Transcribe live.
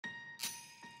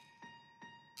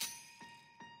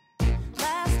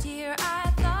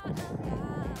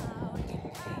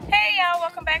Hey y'all,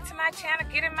 welcome back to my channel,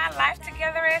 Getting My Life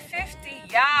Together at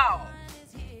 50. Y'all,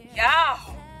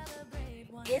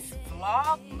 it's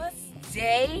Vlogmas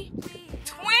Day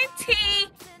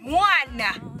 21.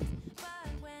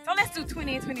 So let's do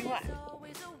 20 and 21.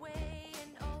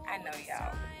 I know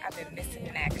y'all, I've been missing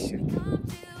in action,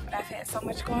 but I've had so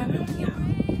much going on, y'all.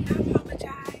 I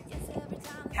apologize.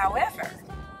 However,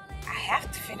 I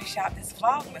have to finish out this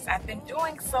Vlogmas. I've been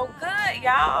doing so good,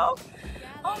 y'all.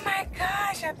 Oh my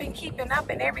gosh, I've been keeping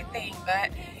up and everything, but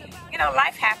you know,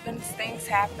 life happens, things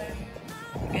happen,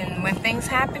 and when things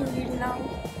happen, you know,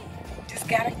 just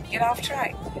gotta get off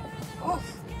track.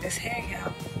 Oof, this hair,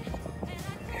 y'all.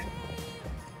 Okay.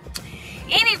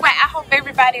 Anyway, I hope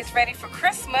everybody is ready for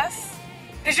Christmas,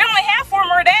 because you only have 4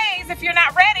 more days if you're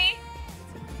not ready.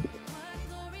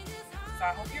 So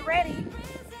I hope you're ready.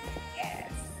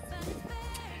 Yes.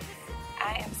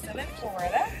 I am still in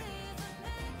Florida.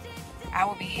 I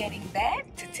will be heading back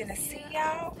to Tennessee,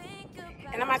 y'all.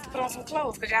 And I'm about to put on some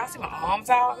clothes because y'all see my arms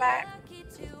all that.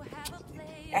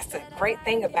 That's the great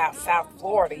thing about South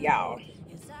Florida, y'all.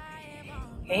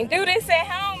 Can't do this at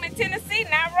home in Tennessee,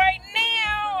 not right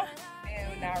now.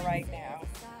 No, not right now.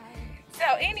 So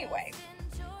anyway,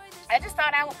 I just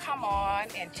thought I would come on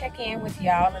and check in with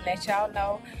y'all and let y'all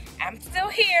know I'm still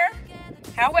here.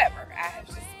 However, I have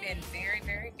just been very,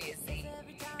 very busy.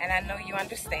 And I know you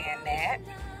understand that.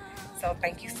 So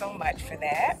thank you so much for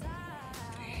that.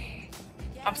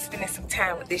 I'm spending some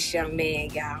time with this young man,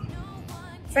 y'all.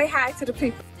 Say hi to the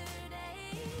people.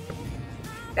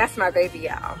 That's my baby,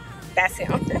 y'all. That's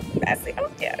him. That's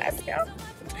him. Yeah, that's him.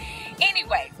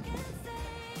 Anyway,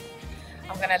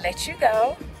 I'm gonna let you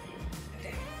go.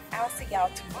 I'll see y'all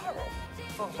tomorrow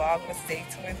for Vlogmas Day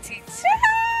 22.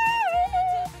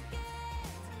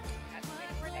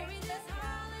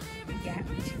 We got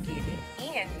to get it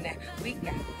in. We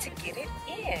got to get it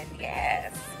in,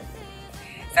 yes.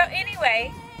 So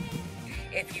anyway,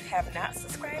 if you have not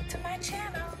subscribed to my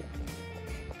channel,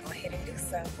 go ahead and do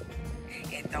so.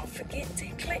 And don't forget to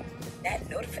click that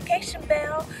notification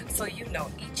bell so you know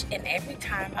each and every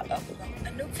time I upload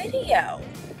a new video.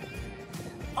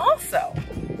 Also,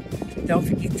 don't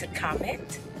forget to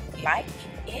comment, like,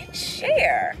 and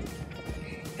share,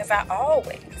 because I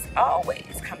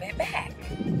always comment back.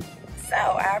 So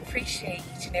I appreciate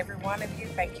each and every one of you.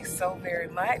 Thank you so very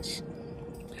much.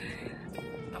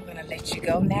 I'm gonna let you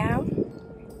go now.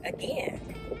 Again,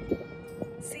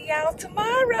 see y'all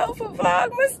tomorrow for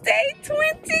Vlogmas Day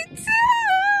 22.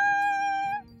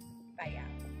 Bye, y'all.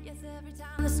 Yes, every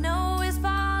time the snow is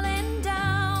falling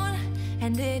down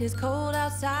and it is cold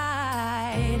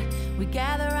outside, we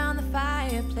gather around the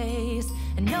fireplace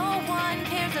and no one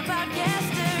cares about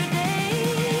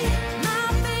yesterday.